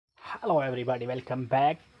Hello everybody, welcome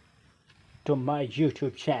back to my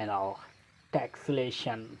YouTube channel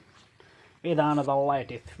Taxation with another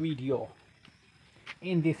latest video.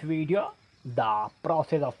 In this video, the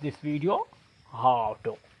process of this video, how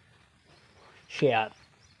to share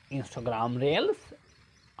Instagram Reels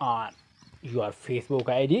on your Facebook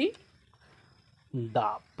ID. The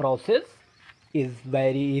process is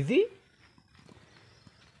very easy.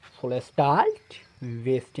 So let's start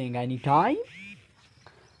wasting any time.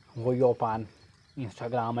 We open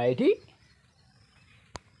Instagram ID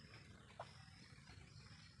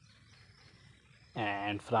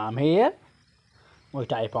and from here we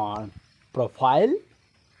type on profile,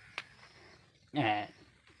 and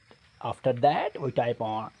after that we type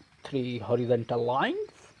on 3 horizontal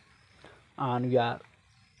lines on your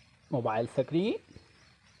mobile screen,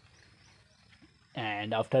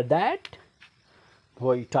 and after that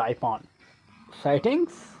we type on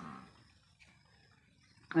settings,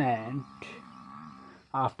 and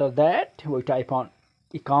after that we type on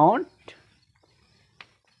account,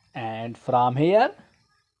 and from here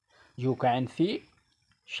you can see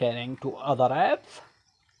sharing to other apps.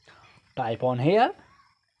 Type on here,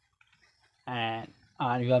 and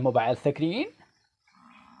on your mobile screen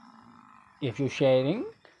if you sharing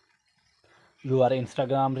your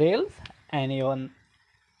Instagram Reels, any one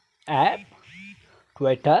app,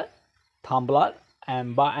 Twitter, Tumblr,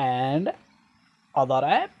 Amba and other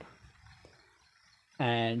app,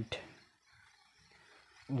 and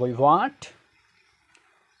we want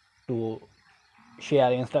to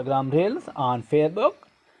share Instagram Reels on Facebook.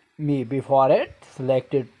 Me before it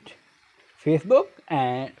selected Facebook,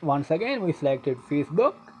 and once again we selected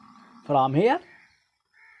Facebook from here,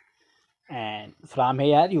 and from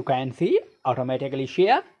here you can see automatically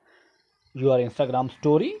share your Instagram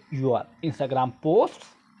story, your Instagram posts,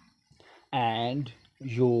 and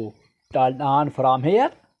you turn on from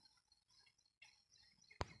here,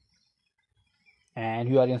 and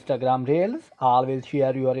your Instagram Reels always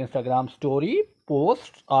share your Instagram story,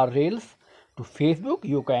 posts or Reels to Facebook.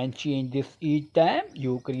 You can change this each time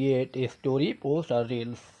you create a story, post or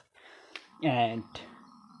Reels, and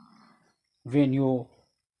when you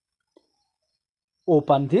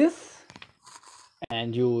open this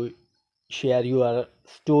and you share your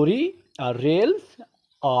story or Reels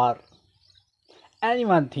or any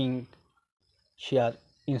one thing, share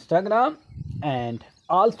Instagram and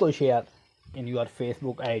also share in your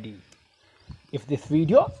Facebook ID. If this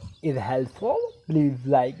video is helpful, please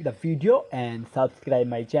like the video and subscribe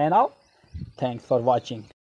my channel. Thanks for watching.